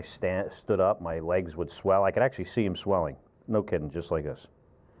reading, when I stood up, my legs would swell. I could actually see them swelling. No kidding, just like this.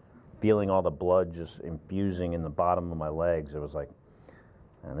 Feeling all the blood just infusing in the bottom of my legs. It was like,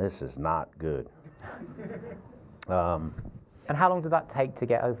 man, this is not good. And how long did that take to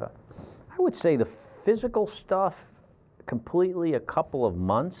get over? I would say the physical stuff, completely a couple of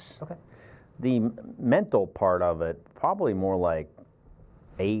months. Okay. The mental part of it, probably more like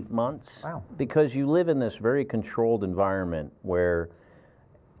 8 months. Wow. Because you live in this very controlled environment where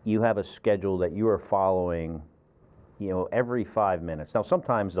you have a schedule that you are following, every 5 minutes. Now,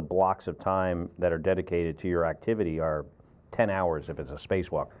 sometimes the blocks of time that are dedicated to your activity are 10 hours if it's a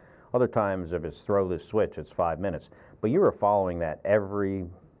spacewalk. Other times, if it's throw this switch, it's 5 minutes. But you are following that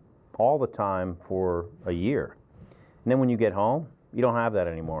all the time for a year. And then when you get home, you don't have that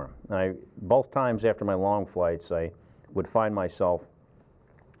anymore. Both times after my long flights, I would find myself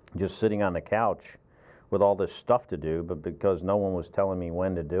just sitting on the couch with all this stuff to do, but because no one was telling me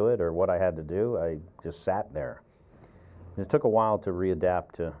when to do it or what I had to do, I just sat there. And it took a while to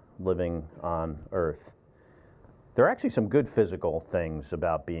readapt to living on Earth. There are actually some good physical things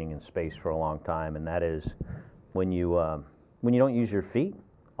about being in space for a long time, and that is when you don't use your feet,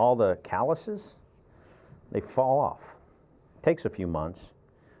 all the calluses, they fall off. It takes a few months.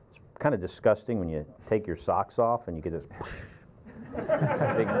 It's kind of disgusting when you take your socks off and you get this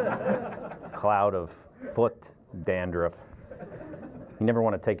big cloud of foot dandruff. You never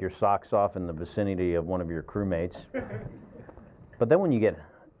want to take your socks off in the vicinity of one of your crewmates. But then when you get,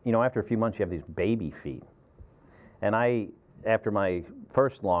 after a few months, you have these baby feet. And after my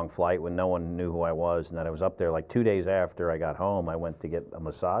first long flight, when no one knew who I was and that I was up there, like 2 days after I got home, I went to get a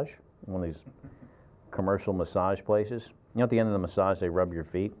massage, one of these commercial massage places. At the end of the massage, they rub your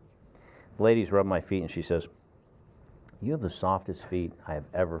feet. The ladies rub my feet, and she says, "You have the softest feet I have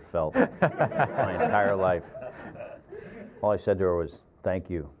ever felt my entire life." All I said to her was, "Thank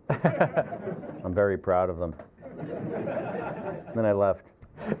you. I'm very proud of them." Then I left.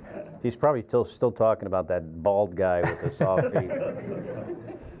 He's probably still talking about that bald guy with the soft feet.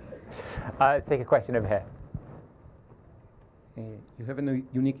 Let's take a question over here. You have a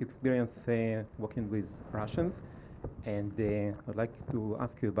unique experience working with Russians, and I'd like to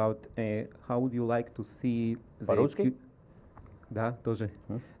ask you about how would you like to see the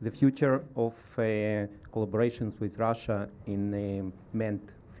future of collaborations with Russia in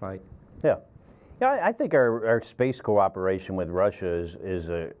manned flight. Yeah. Yeah, I think our space cooperation with Russia is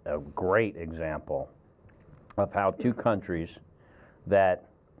a great example of how two countries that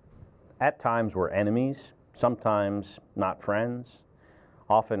at times were enemies, sometimes not friends,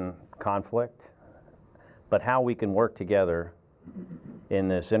 often conflict, but how we can work together in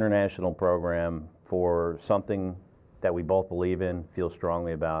this international program for something that we both believe in, feel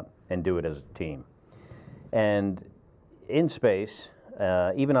strongly about, and do it as a team. And in space,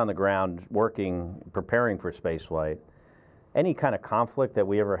 even on the ground, preparing for spaceflight, any kind of conflict that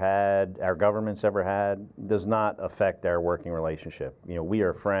we ever had, our governments ever had, does not affect our working relationship. We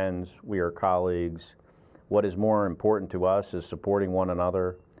are friends, we are colleagues. What is more important to us is supporting one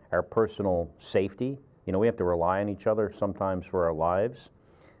another, our personal safety. We have to rely on each other sometimes for our lives.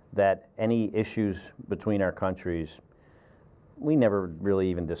 That any issues between our countries, we never really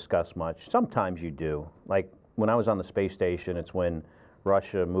even discuss much. Sometimes you do. Like when I was on the space station, it's when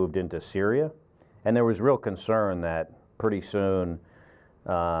Russia moved into Syria, and there was real concern that pretty soon,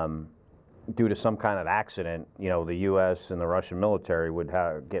 due to some kind of accident, the U.S. and the Russian military would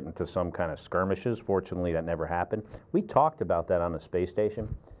get into some kind of skirmishes. Fortunately, that never happened. We talked about that on the space station,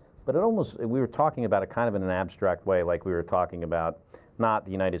 but we were talking about it kind of in an abstract way, like we were talking about not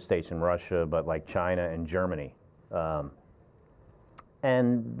the United States and Russia, but like China and Germany.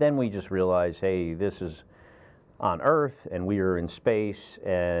 And then we just realized, hey, this is on Earth, and we are in space,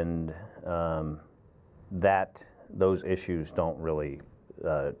 and those issues don't really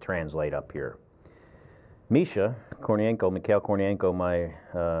translate up here. Mikhail Kornienko, my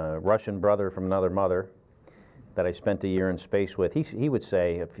Russian brother from another mother that I spent a year in space with, he would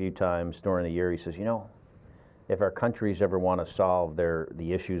say a few times during the year, he says, if our countries ever want to solve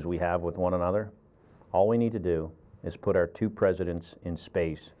the issues we have with one another, all we need to do is put our two presidents in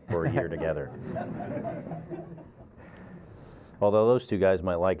space for a year together. Although those two guys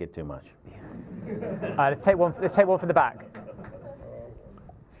might like it too much. Let's take one from the back.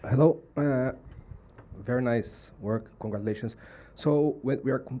 Hello. Very nice work. Congratulations. So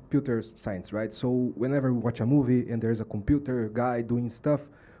we are computer science, right? So whenever we watch a movie and there's a computer guy doing stuff,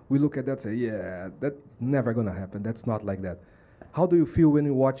 we look at that and say, yeah, that's never going to happen. That's not like that. How do you feel when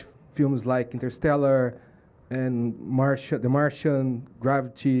you watch films like Interstellar and The Martian,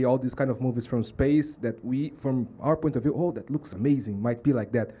 Gravity, all these kind of movies from space that we, from our point of view, oh, that looks amazing, might be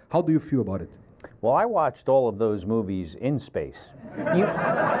like that. How do you feel about it? Well, I watched all of those movies in space.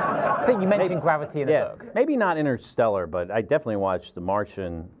 I think you mentioned Gravity in the book. Maybe not Interstellar, but I definitely watched The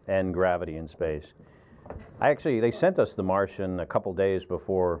Martian and Gravity in space. They sent us The Martian a couple days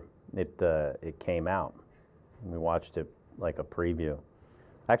before it came out. We watched it like a preview.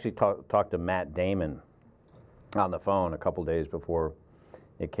 I actually talked to Matt Damon on the phone a couple days before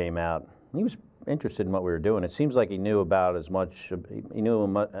it came out. He was interested in what we were doing. It seems like he knew about as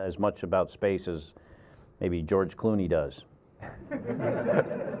much about space as maybe George Clooney does.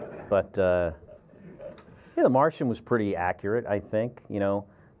 But yeah, The Martian was pretty accurate, I think. You know,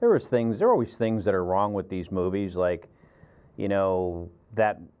 there are always things that are wrong with these movies, like, you know,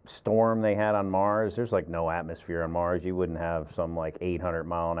 that storm they had on Mars. There's like no atmosphere on Mars. You wouldn't have some like 800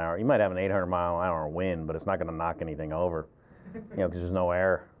 mile an hour. You might have an 800 mile an hour wind, but it's not going to knock anything over, you know, because there's no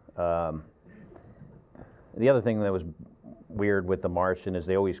air. The other thing that was weird with The Martian is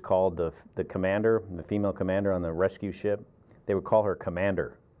they always called the commander, the female commander on the rescue ship, they would call her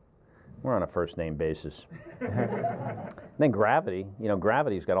Commander. We're on a first name basis. And then Gravity, you know,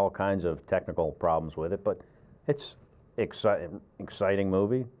 Gravity's got all kinds of technical problems with it, but it's exciting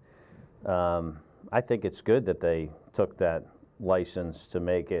movie. I think it's good that they took that license to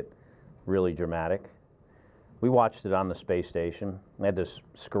make it really dramatic. We watched it on the space station. They had this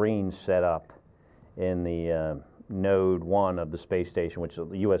screen set up in the Node 1 of the space station, which is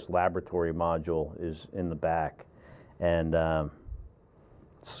the U.S. laboratory module is in the back. And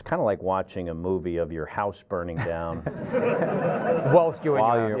it's kind of like watching a movie of your house burning down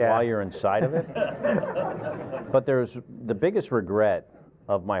while you're inside of it. But the biggest regret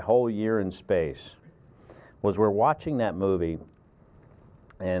of my whole year in space was we're watching that movie,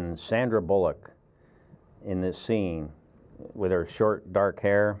 and Sandra Bullock in this scene with her short dark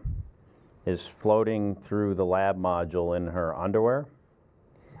hair is floating through the lab module in her underwear.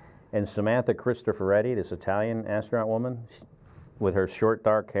 And Samantha Cristoforetti, this Italian astronaut woman, with her short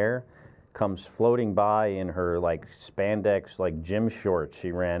dark hair, comes floating by in her like spandex like gym shorts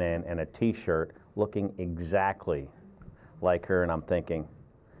she ran in and a t-shirt, looking exactly like her. And I'm thinking,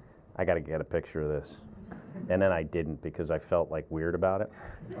 I got to get a picture of this. And then I didn't, because I felt like weird about it,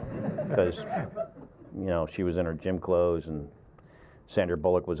 because you know, she was in her gym clothes and Sandra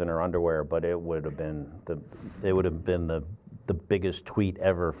Bullock was in her underwear, but it would have been the biggest tweet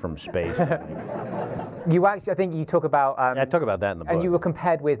ever from space. You actually, I think you talk about. I talk about that in the book. And you were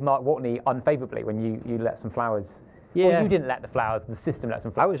compared with Mark Watney unfavorably when you let some flowers. Yeah. Well, you didn't let the flowers. The system let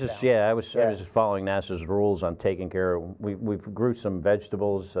some flowers. I was just following NASA's rules on taking care of. We grew some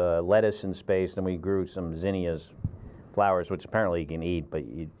vegetables, lettuce in space, and we grew some zinnias, flowers, which apparently you can eat, but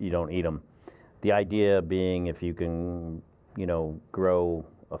you don't eat them. The idea being, if you can, you know, grow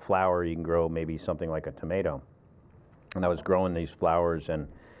a flower, you can grow maybe something like a tomato. And I was growing these flowers and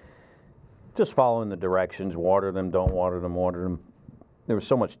just following the directions, water them, don't water them, water them. There was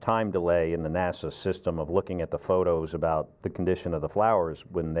so much time delay in the NASA system of looking at the photos about the condition of the flowers.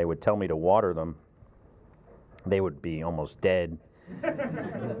 When they would tell me to water them, they would be almost dead.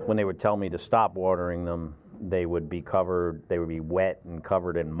 When they would tell me to stop watering them, they would be wet and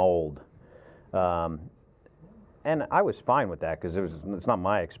covered in mold. And I was fine with that, because it's not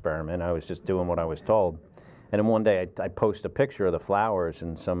my experiment. I was just doing what I was told. And then one day I post a picture of the flowers,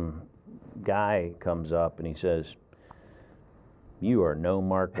 and some guy comes up and he says, "You are no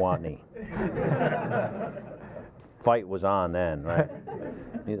Mark Watney." Fight was on then, right?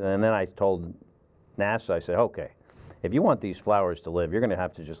 And then I told NASA, I said, okay, if you want these flowers to live, you're going to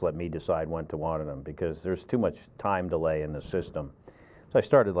have to just let me decide when to water them, because there's too much time delay in the system. So I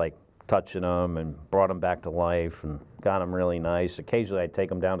started like touching them and brought them back to life and got them really nice. Occasionally I'd take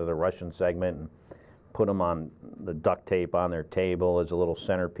them down to the Russian segment and put them on the duct tape on their table as a little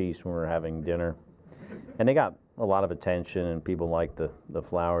centerpiece when we were having dinner. And they got a lot of attention, and people liked the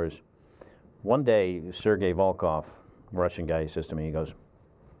flowers. One day, Sergei Volkov, Russian guy, he says to me, he goes,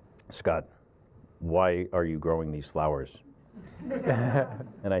 "Scott, why are you growing these flowers?"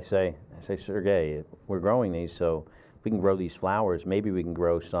 And I say, "Sergei, we're growing these so if we can grow these flowers, maybe we can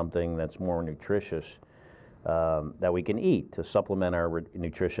grow something that's more nutritious, that we can eat to supplement our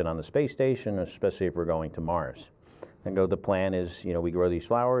nutrition on the space station, especially if we're going to Mars." And the plan is, you know, we grow these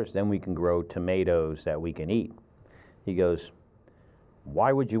flowers, then we can grow tomatoes that we can eat. He goes,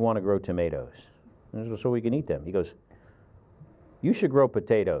 "Why would you want to grow tomatoes?" And I said, "So we can eat them." He goes, "You should grow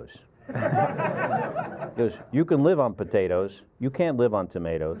potatoes." He goes, you can live on potatoes, you can't live on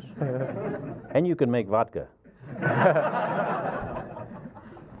tomatoes, and you can make vodka.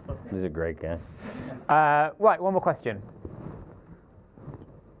 He's a great guy. Right, one more question.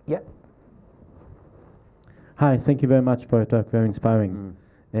 Yeah. Hi, thank you very much for your talk, very inspiring.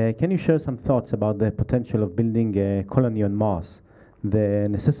 Can you share some thoughts about the potential of building a colony on Mars? The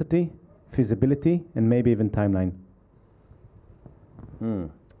necessity, feasibility, and maybe even timeline?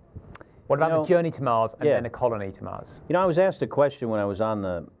 What about the journey to Mars and Yeah. then a colony to Mars? You know, I was asked a question when I was on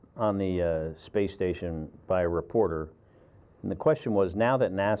the space station by a reporter, and the question was, now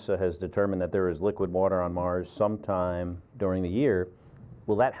that NASA has determined that there is liquid water on Mars sometime during the year,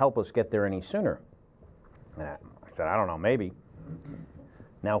 will that help us get there any sooner? And I said, I don't know, maybe.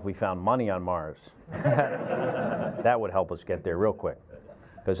 Now if we found money on Mars, that would help us get there real quick,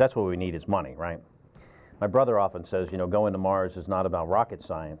 because that's what we need is money, right? My brother often says, you know, going to Mars is not about rocket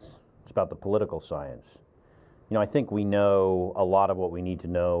science, it's about the political science. You know, I think we know a lot of what we need to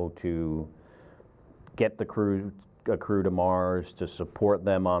know to get a crew to Mars, to support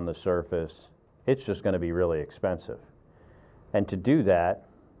them on the surface. It's just going to be really expensive. And to do that,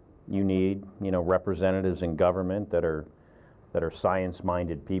 you need, you know, representatives in government that are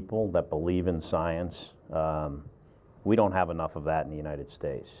science-minded people, that believe in science. We don't have enough of that in the United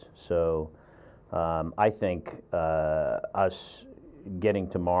States. So I think us getting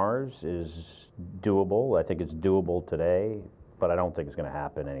to Mars is doable. I think it's doable today, but I don't think it's going to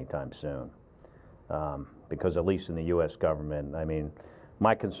happen anytime soon. Because at least in the U.S. government, I mean,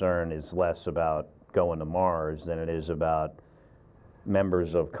 my concern is less about going to Mars than it is about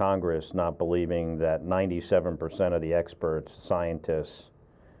members of Congress not believing that 97% of the experts, scientists,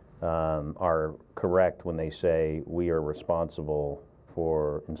 are correct when they say we are responsible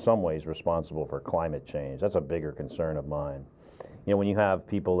for, in some ways, responsible for climate change. That's a bigger concern of mine. You know, when you have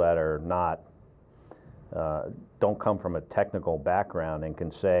people that are not, don't come from a technical background and can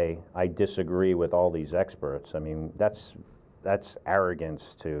say, I disagree with all these experts, I mean, that's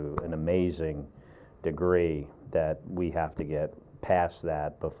arrogance to an amazing degree that we have to get past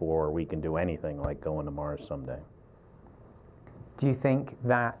that before we can do anything like going to Mars someday. Do you think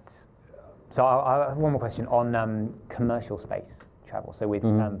that, so I have one more question on commercial space travel. So with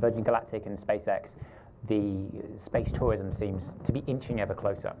Virgin Galactic and SpaceX, the space tourism seems to be inching ever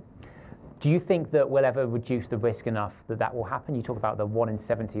closer. Do you think that we'll ever reduce the risk enough that that will happen? You talk about the 1 in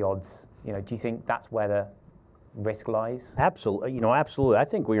 70 odds. You know, do you think that's where the risk lies? Absolutely. You know, absolutely. I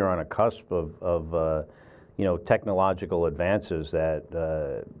think we are on a cusp of you know, technological advances that,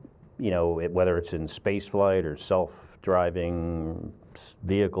 you know, whether it's in space flight or self-driving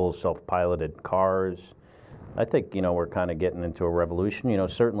vehicles, self-piloted cars, I think, you know, we're kind of getting into a revolution. You know,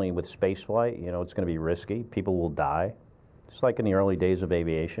 certainly with space flight, you know, it's going to be risky. People will die, just like in the early days of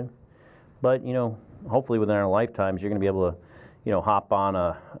aviation. But, you know, hopefully within our lifetimes, you're going to be able to, you know, hop on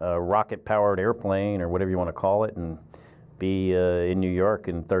a rocket-powered airplane or whatever you want to call it and be in New York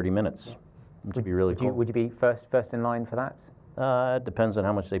in 30 minutes. Which would be really cool. Would you be first in line for that? It depends on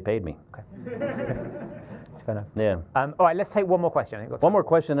how much they paid me. Okay. That's fair enough. Yeah. All right, let's take one more question. I think we've got One time. more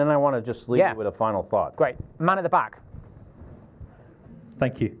question, and I want to just leave you with a final thought. Great. Man at the back.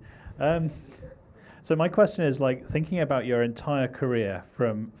 Thank you. So my question is, like, thinking about your entire career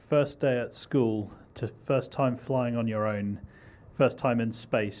from first day at school to first time flying on your own, first time in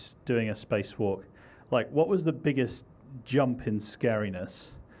space, doing a spacewalk, like, what was the biggest jump in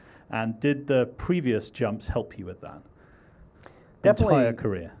scariness? And did the previous jumps help you with that? Definitely, entire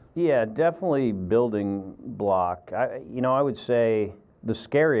career. Yeah, definitely building block. You know, I would say the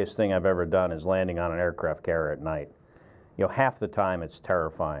scariest thing I've ever done is landing on an aircraft carrier at night. You know, half the time it's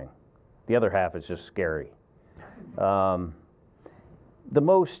terrifying. The other half is just scary. The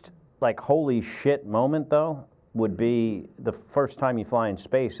most, like, holy shit moment, though, would be the first time you fly in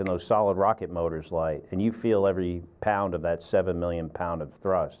space and those solid rocket motors light, and you feel every pound of that 7 million pound of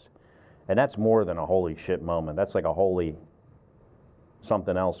thrust. And that's more than a holy shit moment. That's like a holy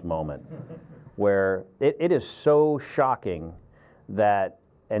something else moment, where it is so shocking that,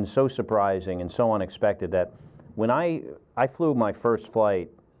 and so surprising and so unexpected that when I flew my first flight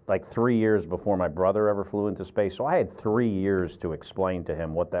like 3 years before my brother ever flew into space, so I had 3 years to explain to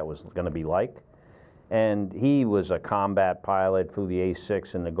him what that was going to be like. And he was a combat pilot, flew the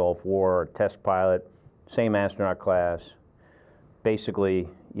A6 in the Gulf War, test pilot, same astronaut class, basically,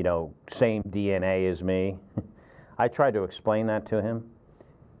 you know, same DNA as me. I tried to explain that to him.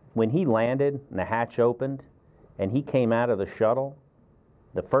 When he landed and the hatch opened and he came out of the shuttle,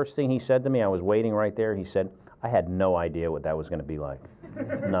 the first thing he said to me, I was waiting right there, he said, I had no idea what that was going to be like.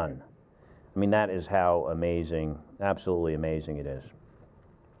 None. I mean, that is how amazing, absolutely amazing it is.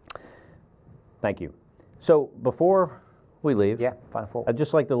 Thank you. So before we leave, Yeah, final thought. I'd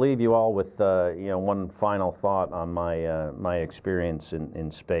just like to leave you all with one final thought on my experience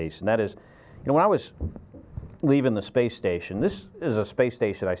in space, and that is, when I was leaving the space station, this is a space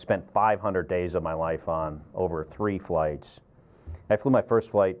station I spent 500 days of my life on over 3 flights. I flew my first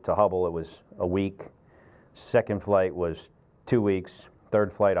flight to Hubble. It was a week. Second flight was 2 weeks.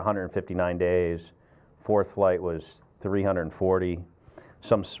 Third flight 159 days. Fourth flight was 340.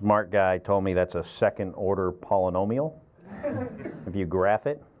 Some smart guy told me that's a second-order polynomial. If you graph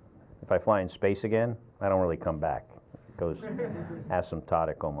it, if I fly in space again, I don't really come back. It goes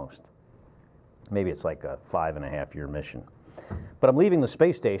asymptotic almost. Maybe it's like a 5.5-year mission. But I'm leaving the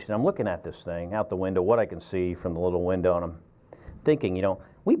space station. I'm looking at this thing out the window, what I can see from the little window, and I'm thinking,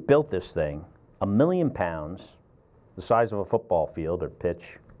 we built this thing, 1 million pounds, the size of a football field or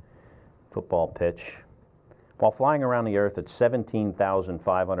pitch, football pitch, while flying around the Earth at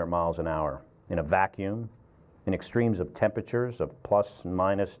 17,500 miles an hour in a vacuum, in extremes of temperatures of plus and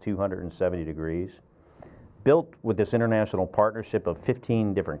minus 270 degrees, built with this international partnership of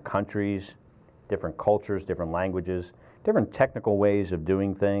 15 different countries, different cultures, different languages, different technical ways of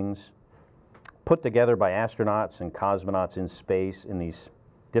doing things, put together by astronauts and cosmonauts in space in these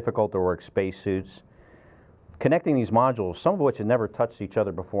difficult-to-work spacesuits, connecting these modules, some of which had never touched each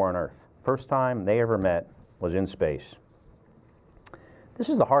other before on Earth. First time they ever met was in space. This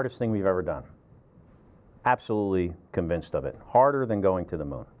is the hardest thing we've ever done. Absolutely convinced of it. Harder than going to the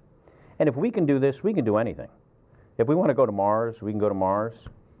moon. And if we can do this, we can do anything. If we want to go to Mars, we can go to Mars.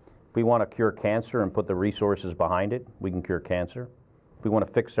 If we want to cure cancer and put the resources behind it, we can cure cancer. If we want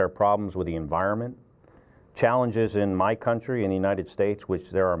to fix our problems with the environment, challenges in my country, in the United States, which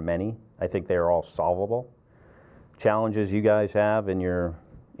there are many, I think they are all solvable. Challenges you guys have in your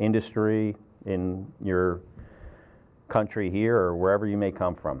industry, in your country here, or wherever you may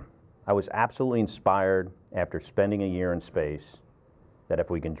come from. I was absolutely inspired after spending a year in space that if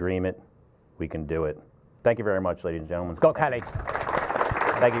we can dream it, we can do it. Thank you very much, ladies and gentlemen. Scott Kelly.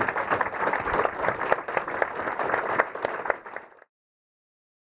 Thank you.